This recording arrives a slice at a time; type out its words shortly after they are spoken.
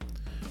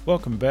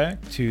Welcome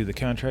back to the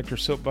Contractor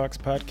Soapbox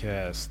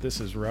Podcast. This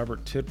is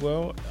Robert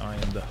Tidwell. I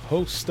am the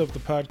host of the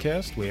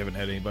podcast. We haven't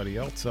had anybody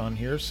else on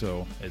here,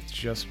 so it's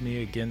just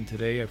me again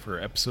today for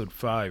episode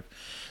 5.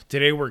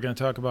 Today we're going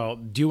to talk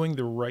about doing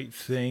the right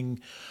thing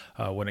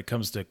when it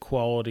comes to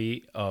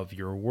quality of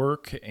your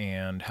work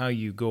and how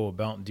you go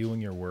about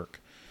doing your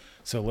work.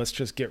 So let's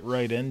just get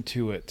right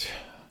into it.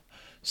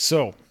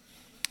 So,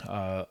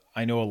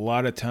 I know a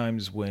lot of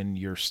times when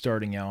you're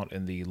starting out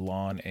in the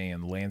lawn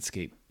and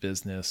landscape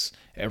business,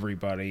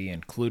 everybody,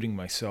 including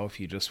myself,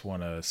 you just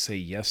want to say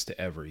yes to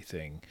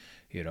everything.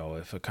 You know,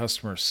 if a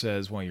customer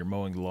says while you're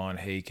mowing the lawn,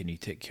 hey, can you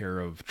take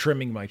care of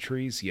trimming my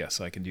trees? Yes,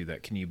 I can do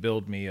that. Can you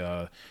build me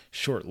a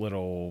short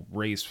little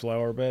raised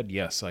flower bed?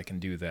 Yes, I can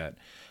do that.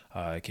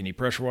 Can you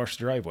pressure wash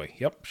the driveway?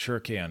 Yep, sure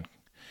can.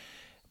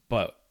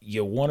 But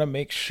you want to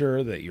make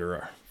sure that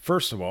you're,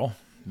 first of all,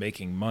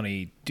 making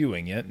money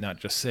doing it, not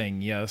just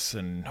saying yes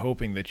and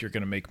hoping that you're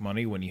going to make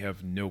money when you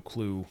have no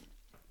clue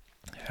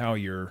how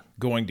you're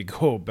going to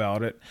go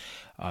about it.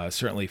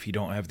 Certainly if you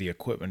don't have the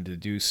equipment to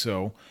do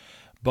so.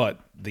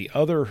 But the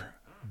other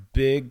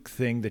big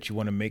thing that you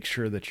want to make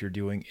sure that you're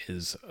doing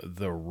is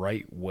the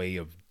right way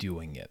of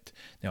doing it.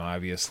 Now,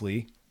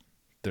 obviously,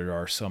 there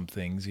are some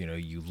things,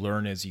 you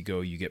learn as you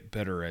go, you get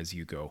better as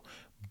you go.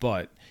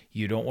 But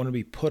you don't want to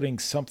be putting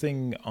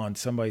something on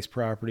somebody's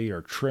property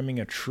or trimming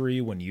a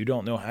tree when you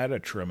don't know how to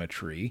trim a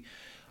tree,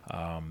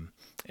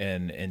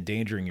 and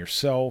endangering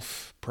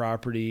yourself,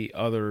 property,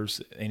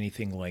 others,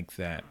 anything like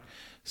that.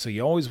 So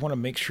you always want to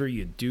make sure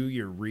you do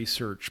your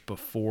research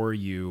before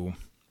you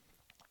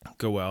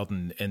go out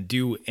and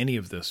do any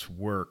of this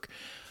work.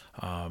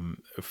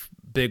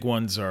 Big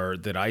ones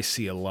that I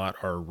see a lot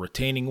are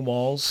retaining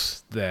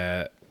walls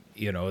that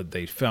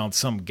they found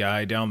some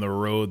guy down the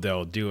road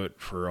that'll do it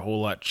for a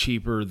whole lot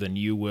cheaper than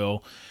you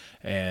will,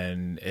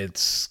 and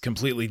it's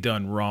completely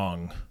done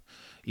wrong.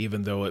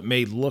 Even though it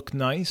may look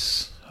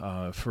nice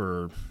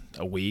for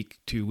a week,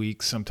 2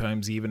 weeks,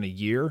 sometimes even a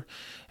year,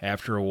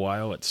 after a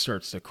while it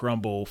starts to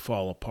crumble,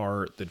 fall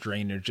apart. The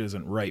drainage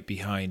isn't right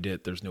behind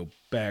it. There's no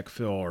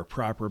backfill or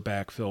proper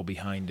backfill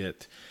behind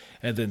it.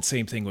 And then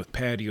same thing with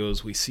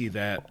patios. We see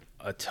that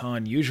a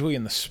ton, usually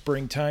in the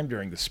springtime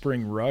during the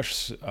spring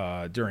rush,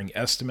 during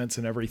estimates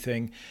and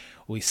everything.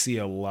 We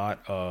have a lot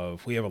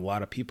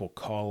of people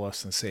call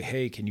us and say,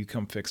 hey, can you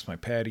come fix my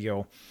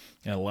patio?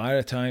 And a lot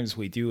of times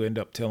we do end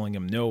up telling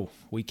them, no,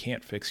 we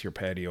can't fix your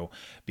patio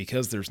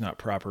because there's not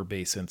proper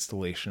base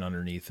installation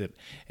underneath it.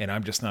 And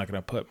I'm just not going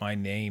to put my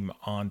name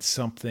on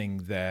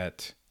something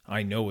that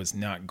I know is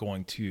not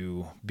going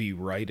to be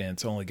right, and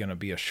it's only going to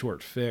be a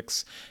short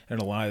fix.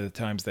 And a lot of the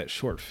times that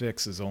short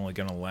fix is only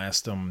going to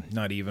last them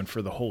not even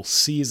for the whole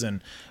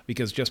season,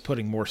 because just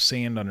putting more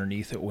sand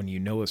underneath it when you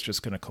know it's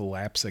just going to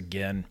collapse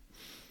again,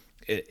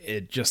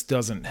 it just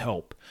doesn't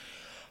help.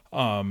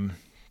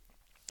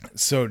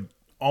 So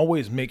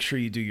always make sure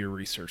you do your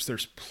research.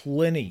 There's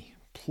plenty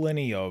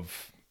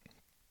of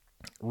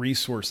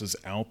resources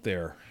out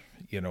there,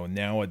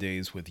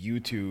 nowadays with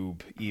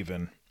YouTube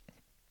even,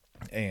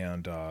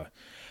 and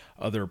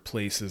other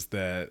places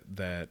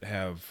that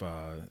have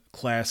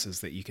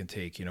classes that you can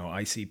take.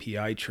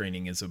 ICPI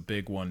training is a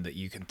big one that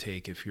you can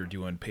take if you're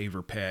doing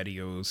paver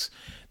patios.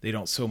 They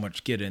don't so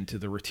much get into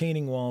the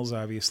retaining walls,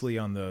 obviously,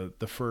 on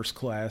the first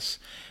class,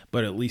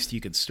 but at least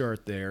you could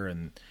start there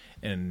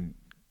and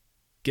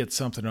get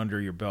something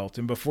under your belt.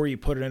 And before you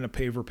put it in a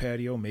paver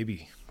patio,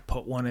 maybe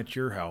put one at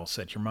your house,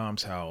 at your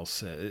mom's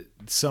house,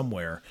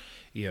 somewhere,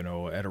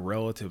 at a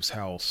relative's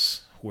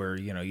house, where,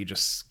 you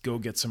just go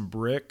get some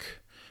brick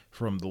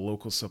from the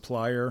local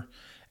supplier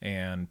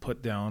and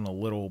put down a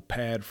little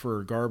pad for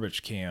a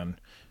garbage can.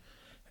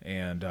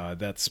 And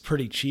that's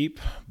pretty cheap,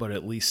 but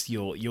at least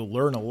you'll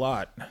learn a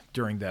lot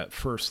during that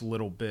first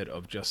little bit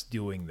of just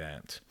doing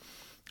that.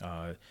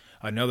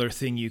 Another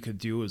thing you could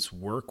do is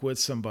work with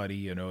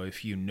somebody,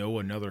 if you know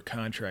another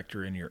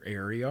contractor in your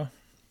area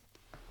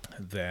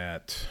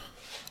that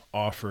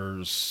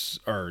offers,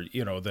 or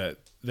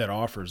that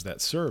offers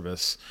that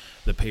service,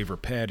 the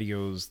paver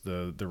patios,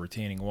 the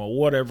retaining wall,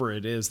 whatever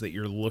it is that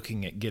you're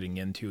looking at getting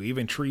into,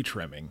 even tree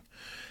trimming,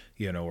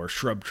 or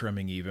shrub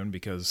trimming even,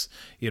 because,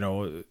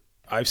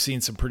 I've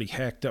seen some pretty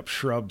hacked up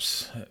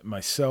shrubs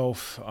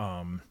myself.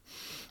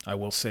 I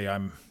will say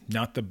I'm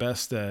not the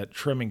best at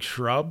trimming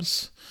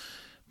shrubs,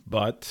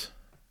 but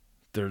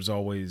there's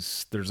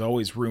always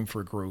room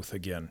for growth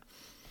again.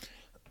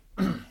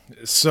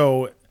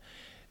 So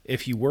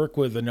if you work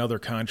with another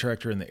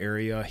contractor in the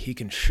area, he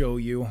can show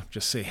you,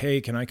 just say,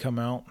 hey, can I come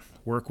out,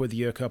 work with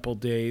you a couple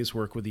days,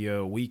 work with you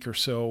a week or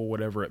so,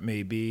 whatever it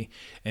may be,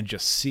 and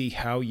just see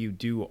how you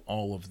do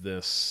all of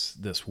this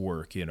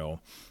work.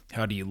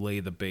 How do you lay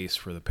the base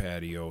for the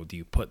patio? Do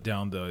you put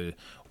down the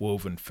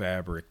woven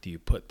fabric? Do you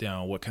put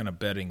down, what kind of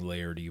bedding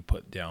layer do you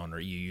put down? Are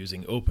you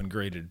using open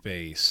graded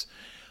base?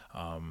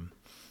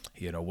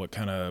 What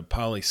kind of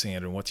poly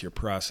sand, and what's your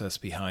process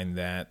behind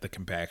that, the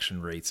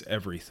compaction rates,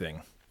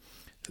 everything.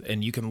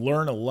 And you can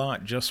learn a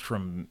lot just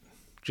from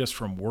just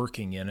from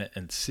working in it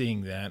and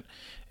seeing that,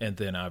 and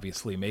then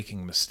obviously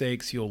making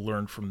mistakes. You'll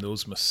learn from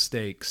those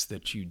mistakes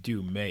that you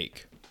do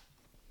make.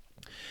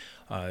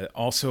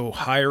 Also,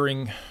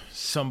 hiring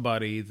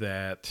somebody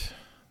that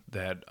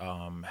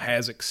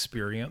has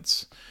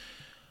experience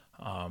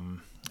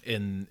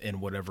in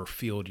whatever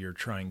field you're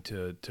trying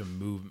to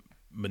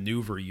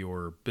maneuver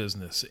your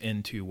business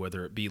into,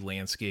 whether it be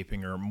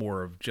landscaping or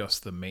more of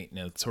just the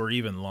maintenance, or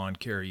even lawn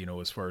care,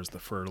 as far as the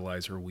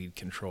fertilizer, weed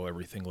control,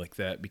 everything like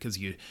that, because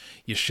you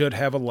should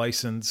have a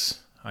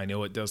license. I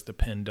know it does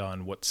depend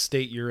on what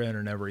state you're in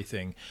and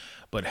everything,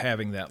 but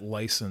having that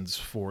license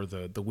for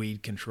the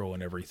weed control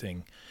and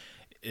everything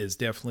is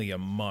definitely a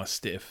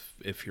must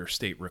if your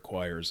state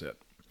requires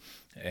it.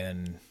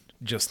 And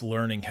just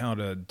learning how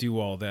to do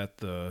all that,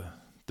 the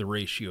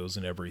ratios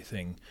and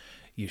everything,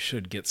 you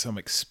should get some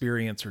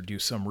experience or do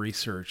some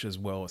research, as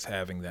well as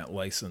having that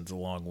license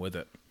along with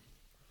it.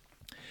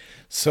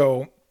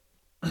 So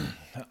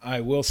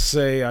I will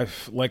say,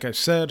 like I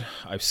said,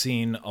 I've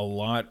seen a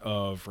lot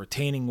of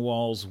retaining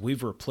walls.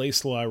 We've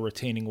replaced a lot of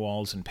retaining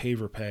walls and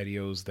paver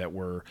patios that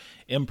were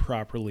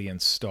improperly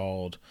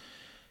installed,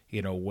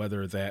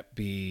 whether that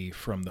be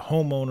from the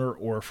homeowner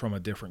or from a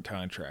different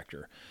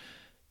contractor.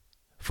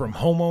 From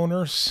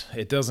homeowners,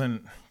 it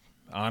doesn't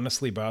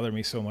honestly bother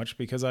me so much,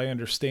 because I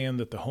understand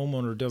that the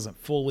homeowner doesn't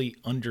fully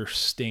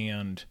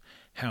understand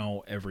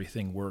how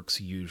everything works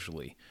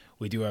usually.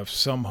 We do have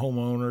some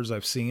homeowners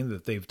I've seen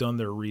that they've done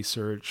their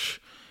research.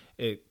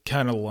 It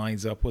kind of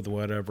lines up with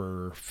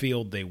whatever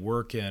field they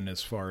work in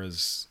as far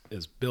as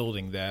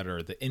building that,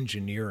 or the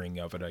engineering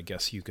of it, I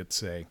guess you could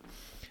say.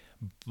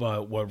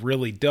 But what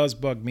really does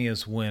bug me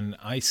is when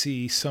I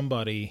see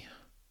somebody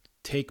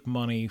take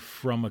money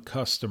from a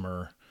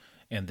customer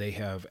and they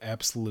have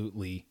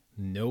absolutely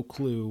no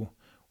clue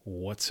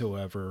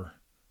whatsoever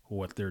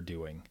what they're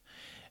doing.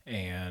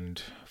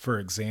 And for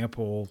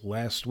example,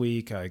 last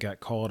week I got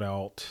called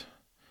out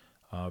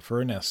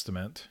for an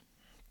estimate,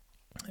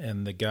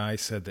 and the guy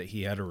said that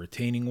he had a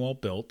retaining wall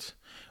built,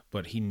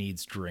 but he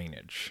needs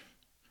drainage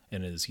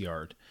in his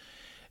yard.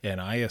 And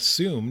I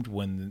assumed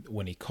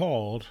when he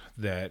called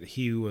that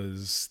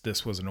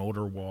this was an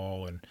older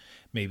wall, and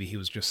maybe he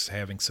was just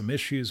having some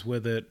issues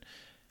with it.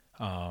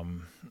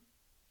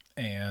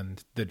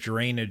 And the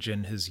drainage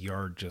in his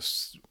yard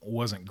just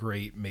wasn't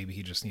great. Maybe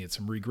he just needed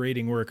some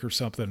regrading work or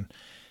something.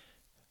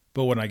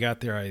 But when I got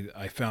there,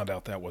 I found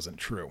out that wasn't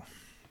true.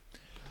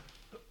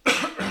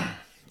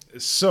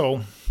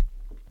 So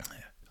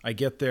I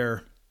get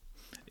there.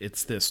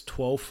 It's this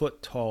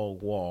 12-foot tall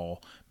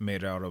wall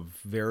made out of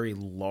very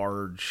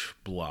large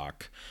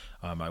block.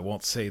 I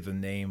won't say the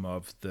name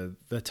of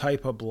the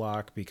type of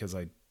block, because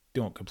I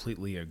don't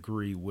completely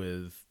agree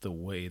with the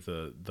way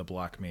the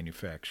block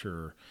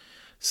manufacturer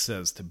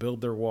says to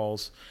build their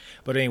walls.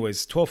 But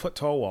anyways, 12-foot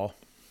tall wall.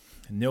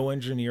 No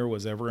engineer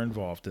was ever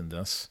involved in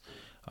this.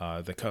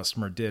 The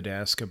customer did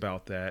ask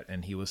about that,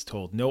 and he was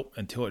told, nope,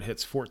 until it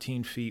hits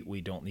 14 feet, we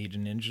don't need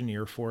an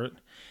engineer for it.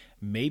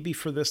 Maybe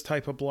for this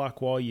type of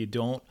block wall you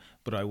don't,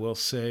 but I will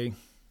say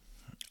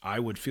I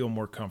would feel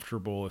more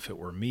comfortable if it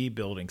were me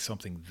building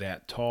something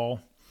that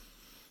tall,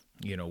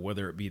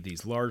 whether it be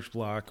these large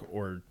block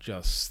or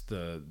just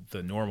the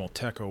normal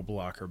Teco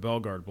block or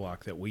Belgard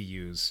block that we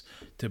use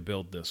to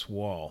build this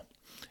wall.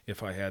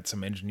 If I had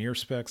some engineer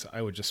specs,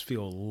 I would just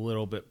feel a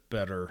little bit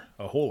better,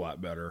 a whole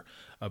lot better,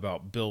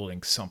 about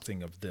building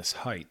something of this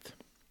height.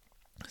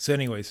 So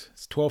anyways,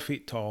 it's 12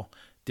 feet tall.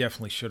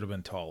 Definitely should have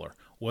been taller.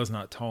 Was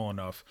not tall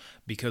enough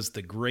because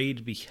the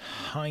grade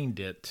behind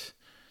it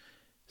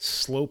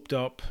sloped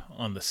up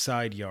on the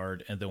side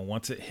yard, and then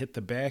once it hit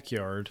the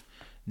backyard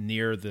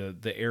near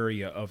the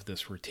area of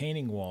this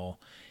retaining wall,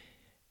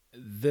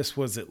 this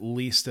was at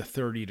least a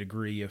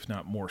 30-degree, if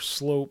not more,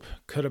 slope.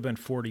 Could have been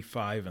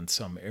 45 in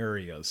some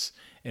areas,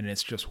 and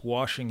it's just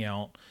washing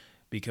out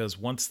because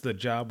once the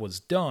job was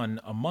done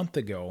a month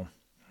ago,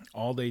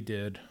 all they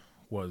did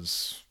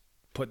was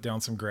put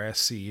down some grass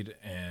seed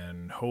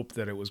and hope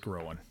that it was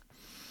growing.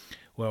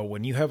 Well,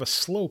 when you have a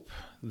slope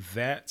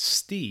that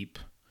steep,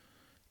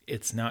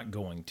 it's not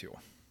going to.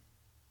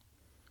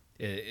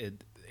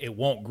 It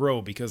won't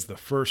grow because the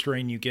first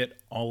rain you get,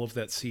 all of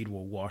that seed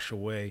will wash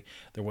away.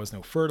 There was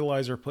no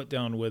fertilizer put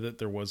down with it.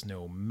 There was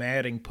no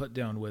matting put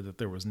down with it.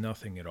 There was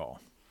nothing at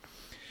all.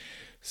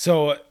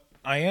 So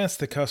I asked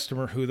the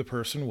customer who the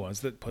person was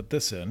that put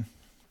this in.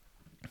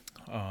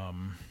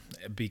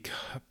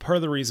 Part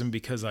of the reason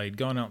because I had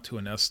gone out to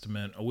an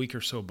estimate a week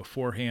or so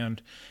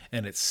beforehand,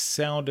 and it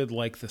sounded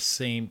like the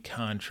same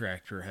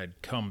contractor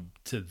had come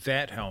to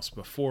that house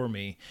before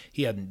me.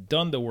 He hadn't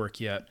done the work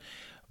yet,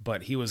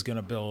 but he was going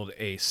to build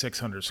a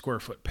 600 square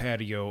foot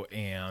patio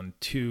and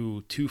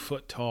two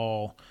 2-foot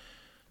tall,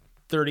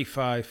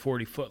 35,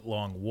 40 foot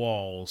long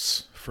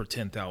walls for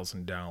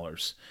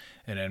 $10,000.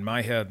 And in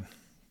my head,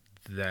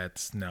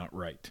 that's not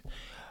right.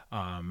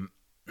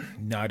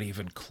 Not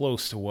even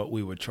close to what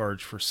we would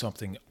charge for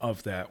something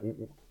of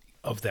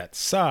that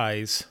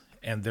size.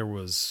 And there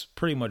was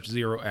pretty much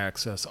zero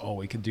access. All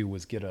we could do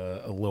was get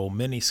a little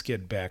mini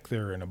skid back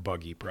there and a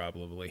buggy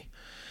probably.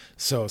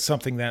 So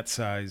something that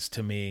size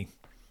to me,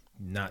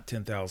 not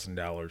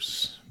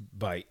 $10,000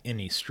 by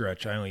any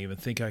stretch. I don't even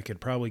think I could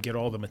probably get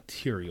all the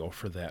material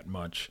for that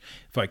much.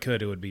 If I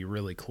could, it would be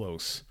really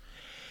close.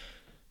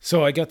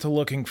 So I got to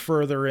looking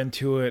further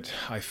into it.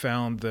 I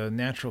found the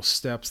natural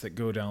steps that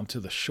go down to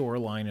the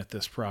shoreline at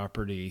this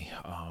property.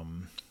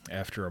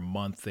 After a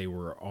month, they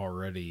were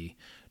already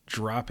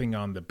dropping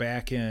on the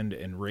back end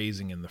and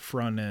raising in the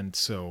front end.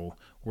 So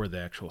where the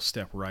actual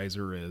step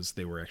riser is,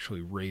 they were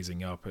actually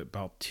raising up at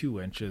about 2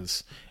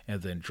 inches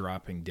and then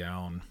dropping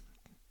down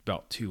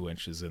about 2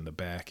 inches in the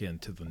back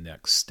end to the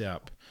next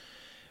step.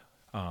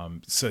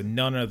 So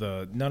none of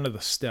the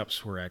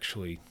steps were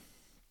actually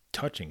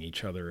touching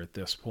each other at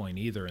this point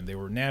either, and they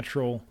were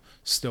natural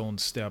stone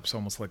steps,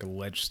 almost like a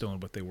ledge stone,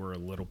 but they were a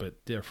little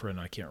bit different.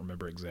 I can't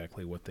remember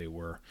exactly what they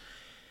were.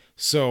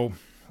 So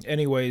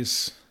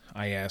anyways,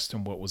 I asked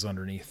him what was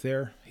underneath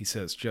there. He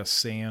says just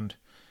sand.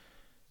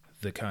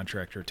 The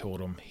contractor told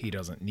him he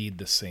doesn't need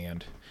the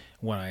sand.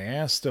 When I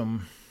asked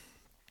him,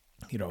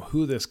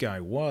 who this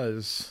guy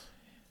was,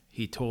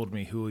 he told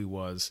me who he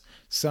was.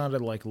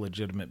 Sounded like a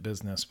legitimate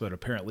business, but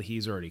apparently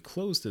he's already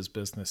closed his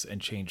business and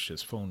changed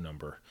his phone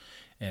number.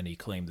 And he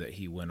claimed that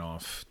he went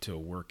off to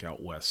work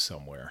out west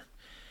somewhere.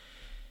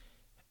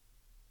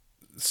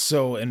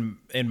 So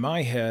in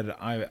my head,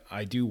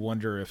 I do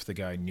wonder if the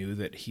guy knew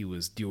that he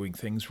was doing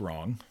things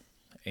wrong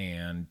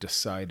and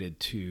decided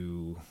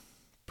to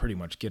pretty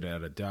much get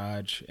out of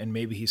Dodge. And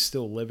maybe he's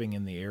still living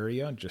in the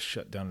area, just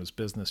shut down his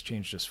business,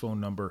 changed his phone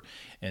number,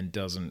 and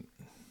doesn't,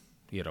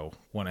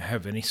 want to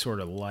have any sort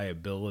of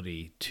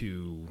liability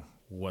to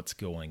what's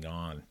going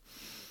on.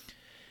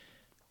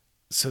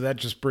 So that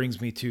just brings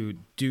me to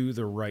do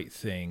the right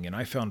thing. And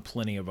I found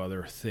plenty of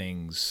other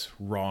things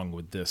wrong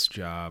with this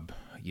job,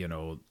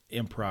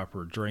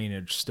 improper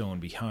drainage stone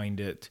behind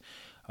it.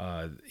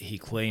 He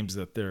claims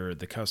that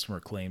the customer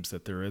claims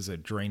that there is a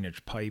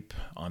drainage pipe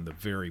on the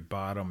very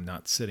bottom,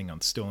 not sitting on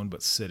stone,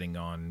 but sitting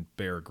on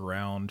bare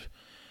ground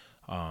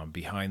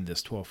behind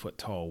this 12-foot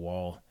tall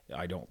wall.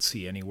 I don't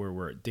see anywhere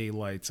where it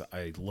daylights.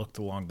 I looked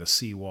along the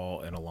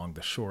seawall and along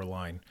the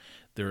shoreline.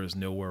 There is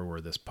nowhere where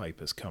this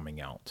pipe is coming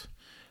out.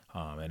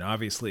 And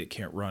obviously it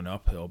can't run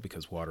uphill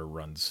because water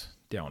runs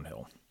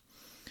downhill.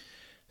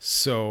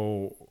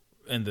 So,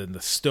 and then the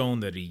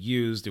stone that he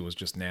used, it was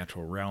just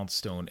natural round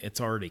stone.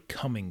 It's already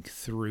coming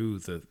through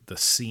the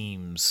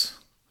seams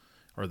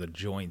or the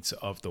joints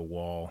of the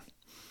wall.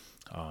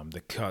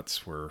 The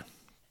cuts were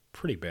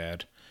pretty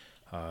bad.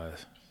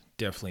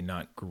 Definitely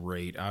not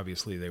great.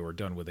 Obviously they were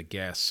done with a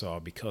gas saw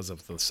because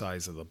of the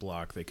size of the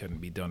block. They couldn't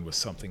be done with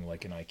something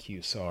like an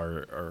IQ saw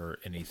or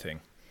anything.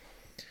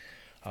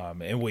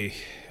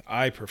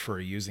 I prefer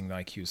using the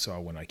IQ saw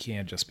when I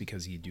can, just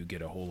because you do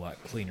get a whole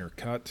lot cleaner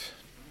cut.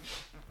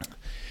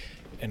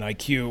 And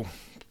IQ,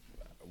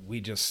 we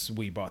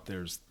bought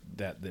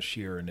that this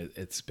year, and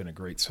it's been a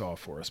great saw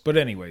for us. But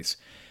anyways,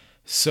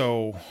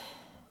 so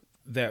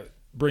that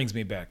brings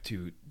me back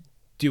to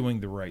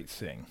doing the right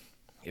thing.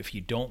 If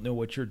you don't know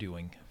what you're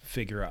doing,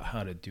 figure out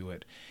how to do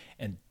it,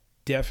 and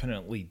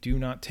definitely do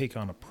not take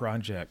on a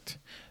project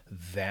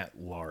that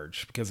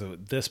large, because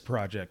this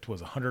project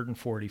was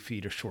 140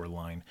 feet of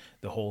shoreline.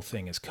 The whole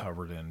thing is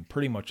covered in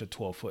pretty much a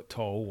 12-foot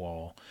tall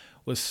wall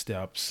with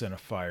steps and a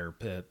fire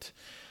pit,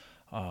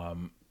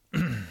 and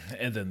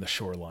then the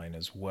shoreline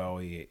as well.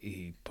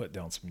 He put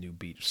down some new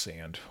beach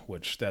sand,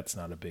 which that's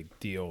not a big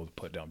deal to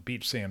put down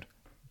beach sand,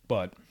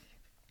 but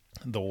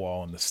the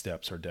wall and the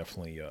steps are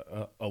definitely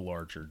a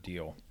larger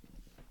deal.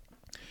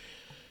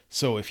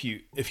 So if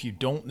you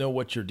don't know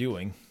what you're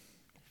doing,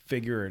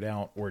 figure it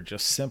out, or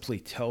just simply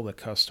tell the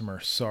customer,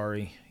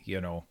 sorry,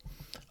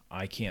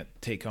 I can't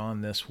take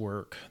on this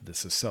work.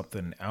 This is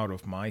something out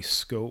of my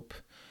scope.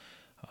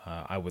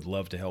 I would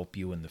love to help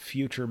you in the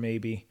future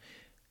maybe.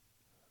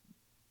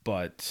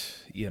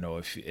 But,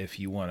 if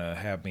you want to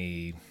have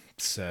me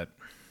set,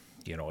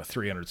 a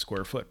 300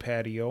 square foot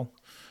patio,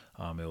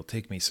 it'll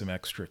take me some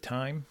extra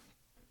time,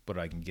 but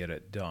I can get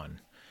it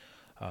done.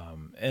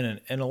 And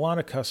a lot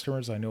of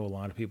customers, I know a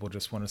lot of people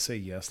just want to say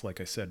yes,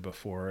 like I said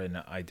before,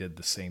 and I did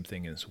the same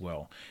thing as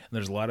well. And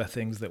there's a lot of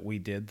things that we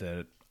did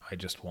that I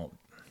just won't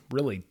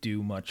really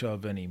do much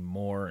of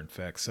anymore. In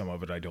fact, some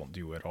of it I don't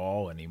do at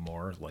all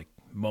anymore, like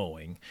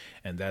mowing,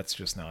 and that's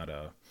just not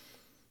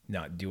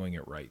doing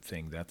it right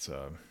thing.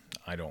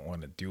 I don't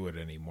want to do it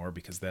anymore,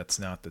 because that's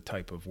not the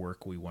type of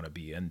work we want to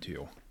be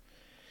into.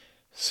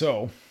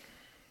 So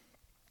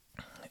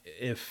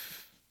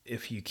if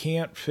you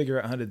can't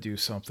figure out how to do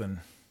something,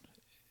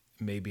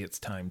 maybe it's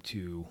time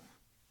to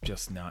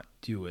just not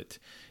do it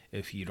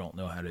if you don't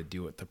know how to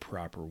do it the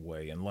proper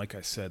way. And like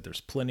I said,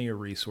 there's plenty of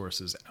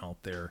resources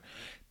out there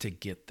to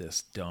get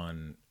this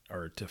done,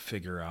 or to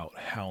figure out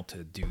how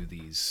to do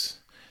these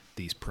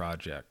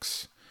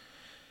projects.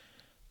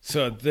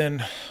 So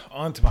then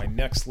on to my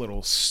next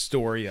little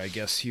story, I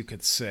guess you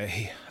could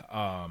say.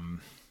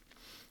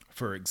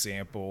 For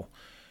example,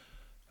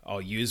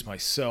 I'll use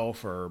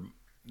myself or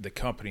the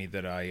company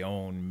that I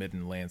own,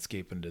 Midden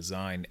Landscape and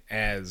Design,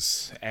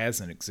 as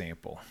an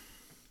example.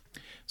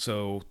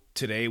 So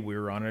today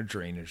we're on a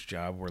drainage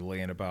job. We're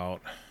laying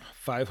about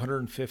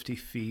 550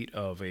 feet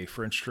of a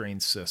French drain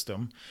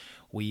system.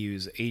 We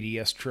use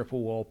ADS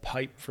triple wall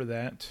pipe for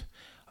that.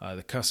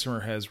 The customer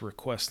has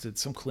requested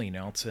some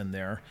cleanouts in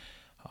there.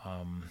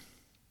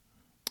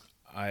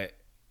 I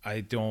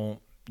I don't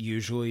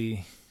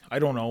usually I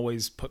don't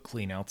always put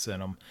cleanouts in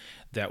them.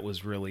 That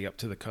was really up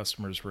to the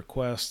customer's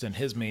request, and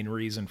his main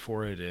reason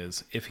for it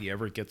is if he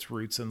ever gets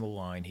roots in the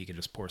line, he can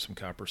just pour some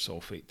copper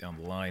sulfate down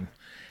the line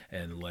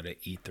and let it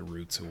eat the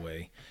roots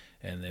away.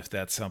 And if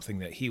that's something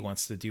that he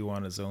wants to do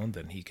on his own,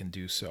 then he can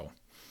do so.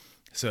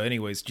 So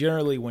anyways,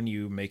 generally when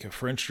you make a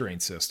French drain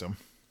system,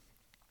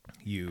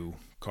 you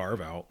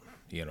carve out,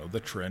 the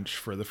trench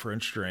for the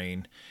French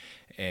drain,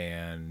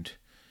 and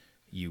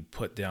you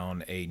put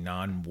down a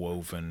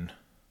non-woven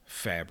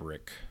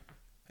fabric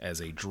as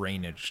a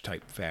drainage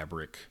type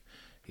fabric,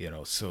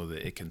 so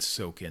that it can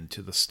soak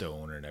into the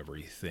stone and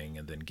everything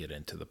and then get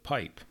into the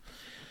pipe.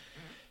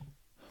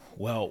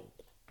 Well,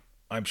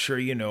 I'm sure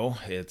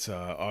it's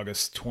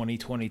August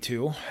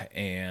 2022,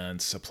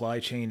 and supply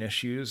chain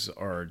issues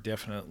are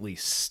definitely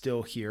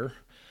still here.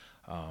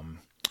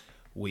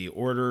 We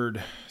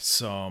ordered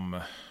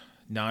some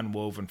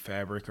non-woven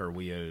fabric, or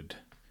we had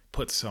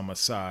put some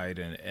aside,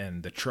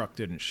 and the truck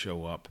didn't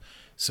show up.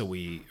 So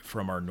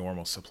from our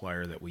normal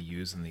supplier that we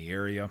use in the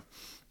area.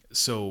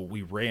 So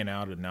we ran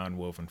out of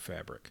non-woven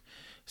fabric.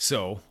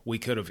 So we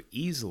could have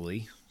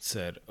easily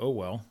said, oh,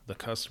 well, the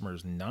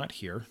customer's not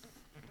here.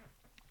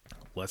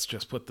 Let's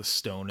just put the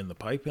stone and the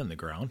pipe in the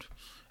ground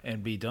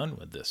and be done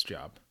with this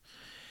job.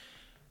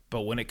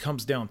 But when it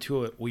comes down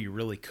to it, we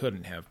really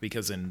couldn't have,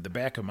 because in the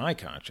back of my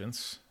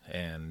conscience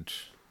and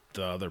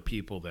the other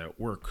people that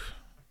work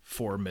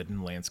for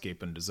Midden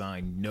Landscape and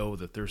Design know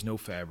that there's no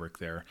fabric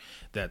there.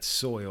 That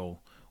soil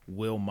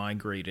will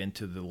migrate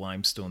into the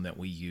limestone that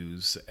we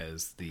use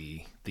as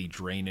the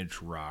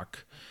drainage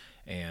rock,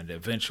 and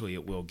eventually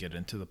it will get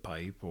into the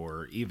pipe,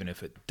 or even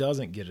if it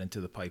doesn't get into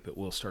the pipe, it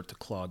will start to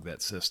clog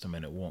that system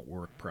and it won't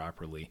work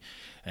properly.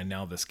 And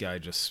now this guy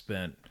just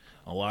spent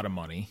a lot of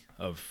money,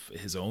 of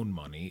his own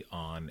money,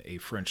 on a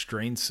French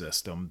drain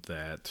system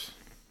that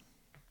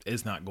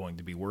is not going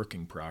to be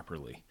working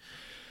properly.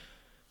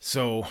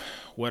 So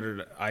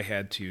I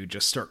had to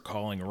just start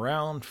calling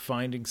around,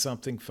 finding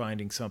something,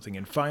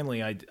 and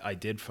finally I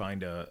did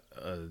find a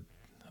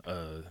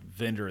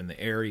vendor in the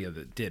area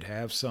that did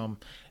have some.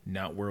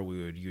 Not where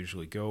we would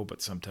usually go,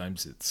 but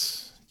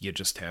sometimes you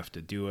just have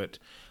to do it.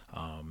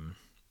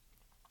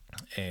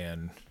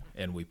 And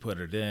we put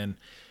it in.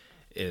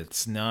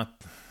 It's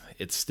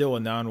still a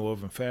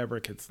non-woven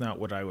fabric. It's not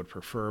what I would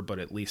prefer, but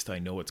at least I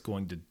know it's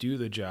going to do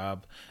the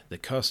job. The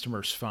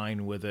customer's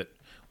fine with it.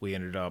 We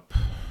ended up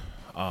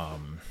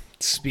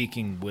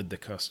speaking with the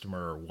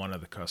customer, or one of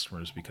the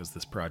customers, because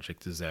this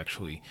project is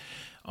actually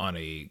on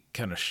a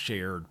kind of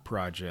shared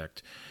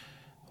project.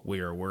 We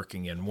are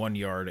working in one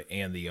yard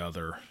and the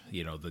other,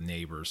 the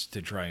neighbors,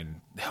 to try and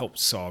help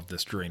solve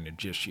this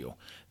drainage issue.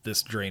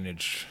 This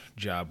drainage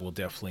job will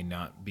definitely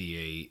not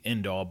be a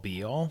end-all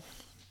be-all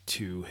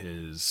to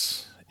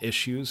his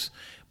issues,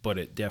 but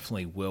it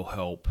definitely will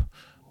help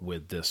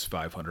with this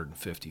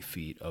 550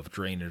 feet of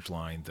drainage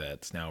line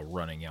that's now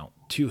running out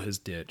to his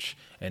ditch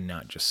and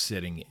not just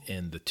sitting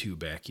in the two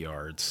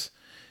backyards,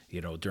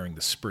 during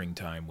the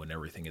springtime when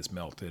everything is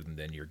melted and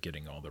then you're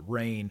getting all the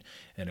rain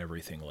and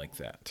everything like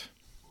that.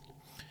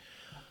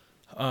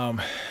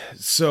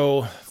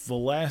 So the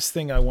last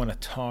thing I want to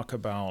talk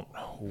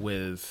about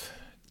with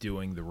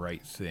doing the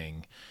right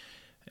thing,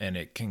 and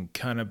it can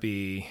kind of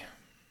be,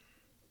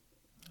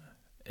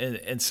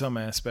 in some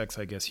aspects,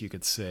 I guess you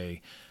could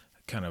say,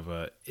 kind of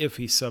a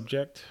iffy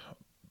subject,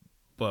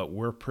 but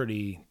we're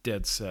pretty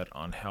dead set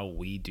on how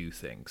we do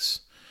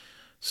things.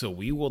 So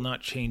we will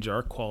not change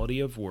our quality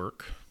of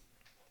work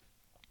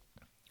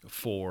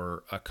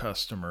for a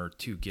customer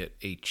to get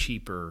a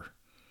cheaper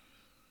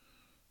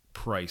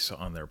price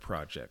on their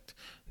project.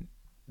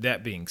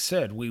 That being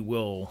said, we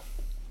will,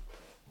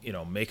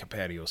 make a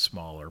patio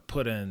smaller,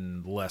 put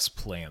in less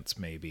plants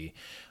maybe,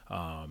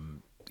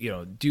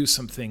 do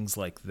some things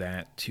like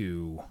that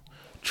to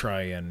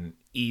try and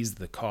ease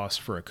the cost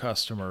for a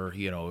customer.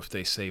 If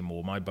they say,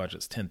 well, my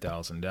budget's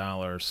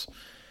 $10,000,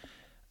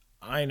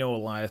 I know a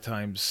lot of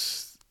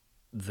times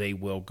they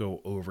will go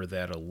over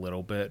that a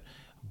little bit.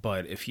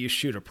 But if you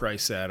shoot a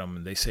price at them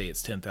and they say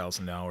it's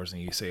 $10,000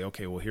 and you say,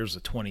 okay, well, here's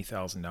a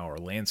 $20,000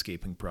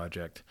 landscaping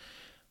project,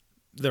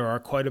 there are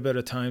quite a bit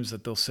of times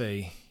that they'll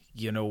say,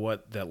 you know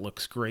what, that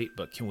looks great,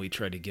 but can we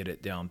try to get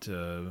it down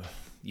to,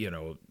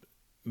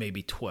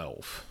 maybe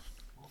 12?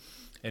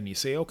 And you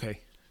say,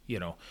 okay,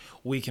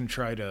 we can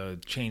try to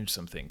change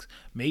some things.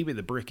 Maybe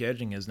the brick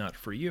edging is not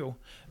for you.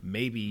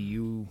 Maybe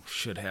you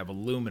should have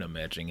aluminum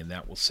edging and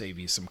that will save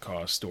you some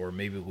cost. Or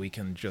maybe we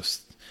can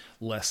just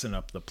lessen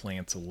up the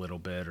plants a little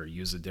bit or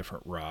use a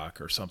different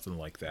rock or something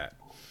like that.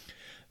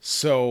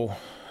 So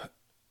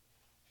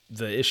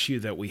the issue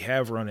that we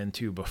have run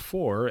into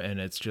before, and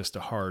it's just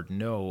a hard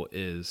no,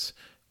 is,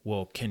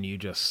 well, can you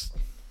just,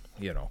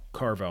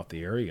 carve out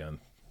the area and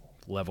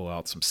level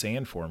out some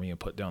sand for me and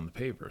put down the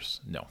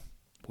pavers? No.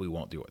 we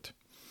won't do it.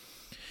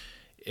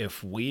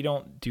 If we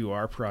don't do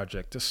our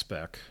project to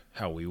spec,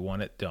 how we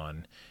want it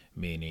done,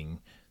 meaning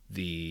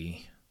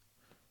the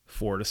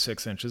 4 to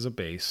 6 inches of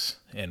base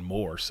and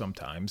more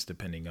sometimes,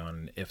 depending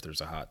on if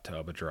there's a hot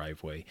tub, a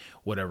driveway,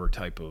 whatever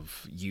type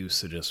of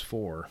use it is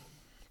for,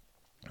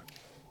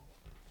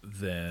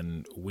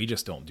 then we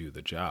just don't do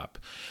the job.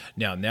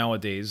 Now,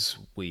 nowadays,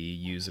 we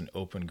use an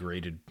open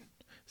graded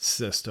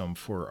system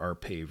for our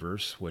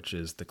pavers, which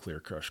is the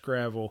clear crushed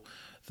gravel,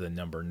 the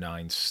number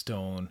 9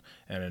 stone,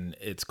 and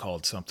it's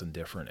called something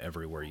different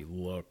everywhere you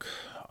look.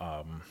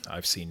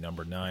 I've seen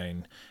number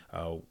 9.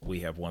 We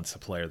have one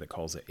supplier that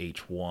calls it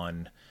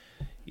H1.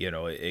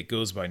 It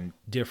goes by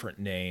different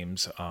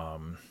names,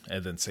 and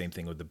then same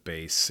thing with the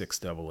base,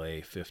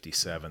 6AA,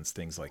 57s,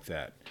 things like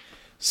that.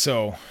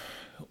 So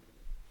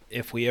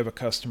if we have a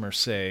customer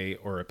say,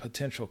 or a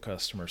potential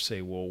customer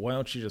say, well, why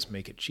don't you just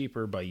make it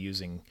cheaper by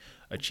using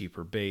a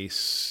cheaper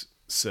base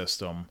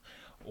system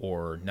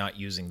or not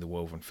using the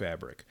woven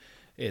fabric?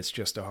 It's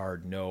just a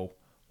hard no.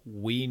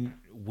 We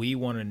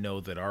want to know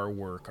that our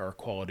work, our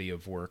quality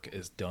of work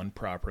is done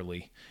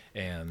properly,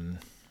 and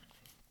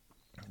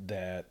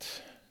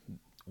that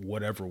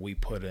whatever we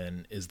put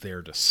in is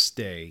there to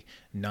stay,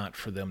 not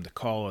for them to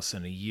call us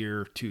in a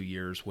year, 2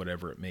 years,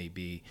 whatever it may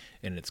be,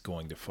 and it's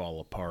going to fall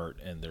apart.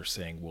 And they're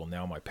saying, well,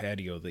 now my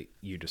patio that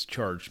you just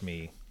charged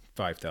me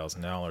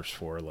 $5,000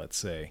 for, let's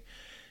say,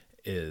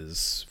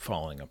 is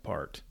falling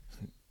apart.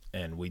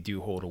 And we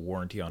do hold a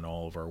warranty on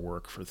all of our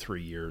work for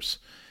 3 years.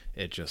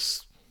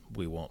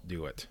 We won't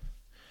do it.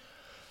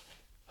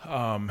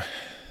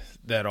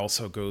 That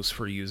also goes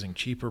for using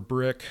cheaper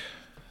brick.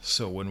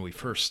 So when we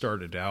first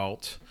started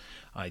out,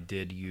 I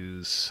did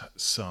use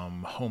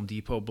some Home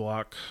Depot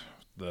block,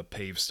 the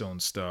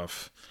pavestone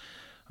stuff.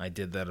 I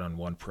did that on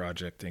one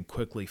project and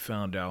quickly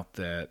found out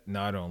that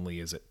not only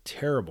is it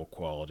terrible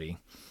quality,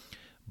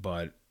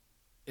 but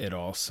it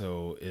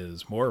also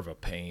is more of a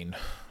pain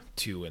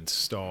to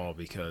install,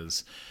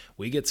 because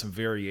we get some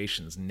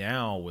variations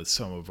now with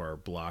some of our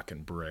block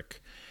and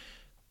brick,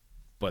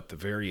 but the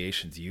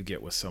variations you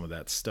get with some of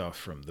that stuff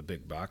from the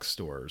big box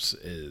stores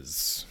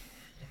is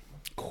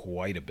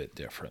quite a bit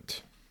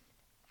different.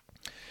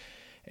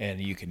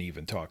 And you can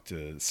even talk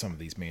to some of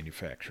these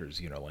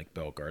manufacturers, like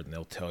Bell Garden.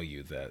 They'll tell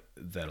you that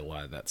a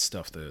lot of that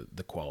stuff, the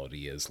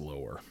quality is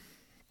lower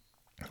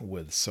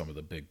with some of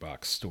the big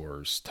box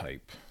stores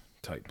type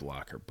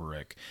block or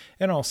brick.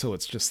 And also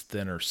it's just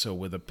thinner. So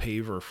with a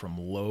paver from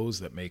Lowe's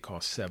that may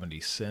cost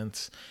 70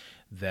 cents,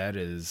 that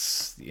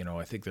is,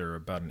 I think they're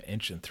about 1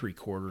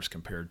 3/4 inches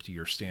compared to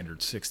your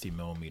standard 60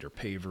 millimeter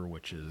paver,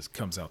 which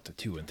comes out to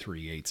 2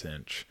 3/8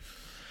 inch.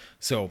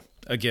 So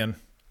again,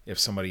 if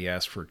somebody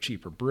asks for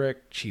cheaper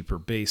brick, cheaper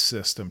base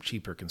system,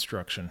 cheaper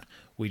construction,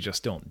 we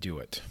just don't do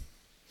it.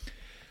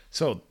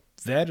 So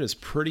that is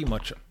pretty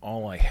much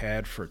all I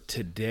had for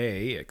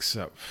today,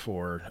 except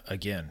for,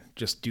 again,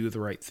 just do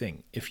the right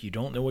thing. If you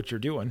don't know what you're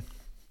doing,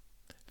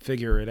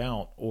 figure it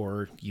out,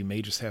 or you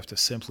may just have to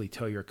simply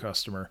tell your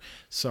customer,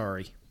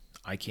 sorry,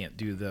 I can't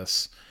do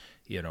this.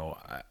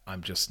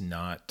 I'm just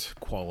not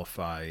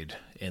qualified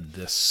in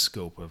this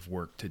scope of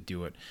work to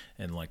do it.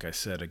 And like I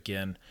said,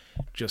 again,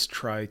 just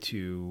try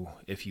to,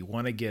 if you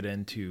want to get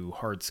into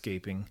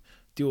hardscaping,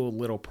 do a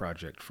little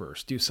project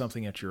first. Do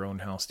something at your own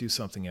house, do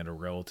something at a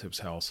relative's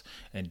house,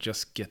 and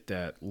just get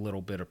that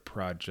little bit of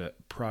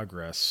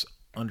progress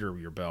under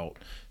your belt,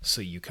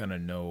 so you kind of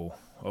know,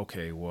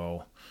 okay,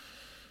 well,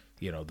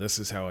 this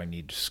is how I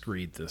need to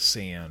screed the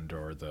sand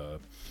or the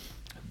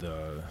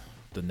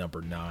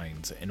number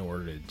 9s in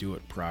order to do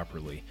it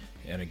properly.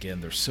 And again,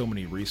 there's so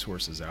many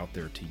resources out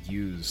there to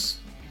use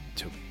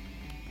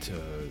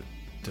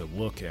to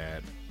look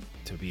at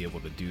to be able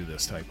to do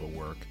this type of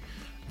work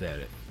that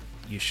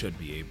you should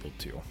be able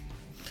to.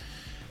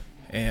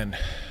 And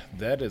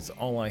that is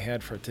all I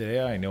had for today.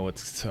 I know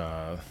it's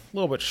a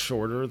little bit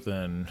shorter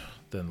than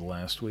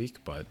last week,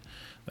 but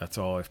that's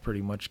all I've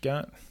pretty much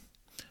got.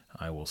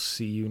 I will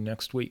see you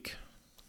next week.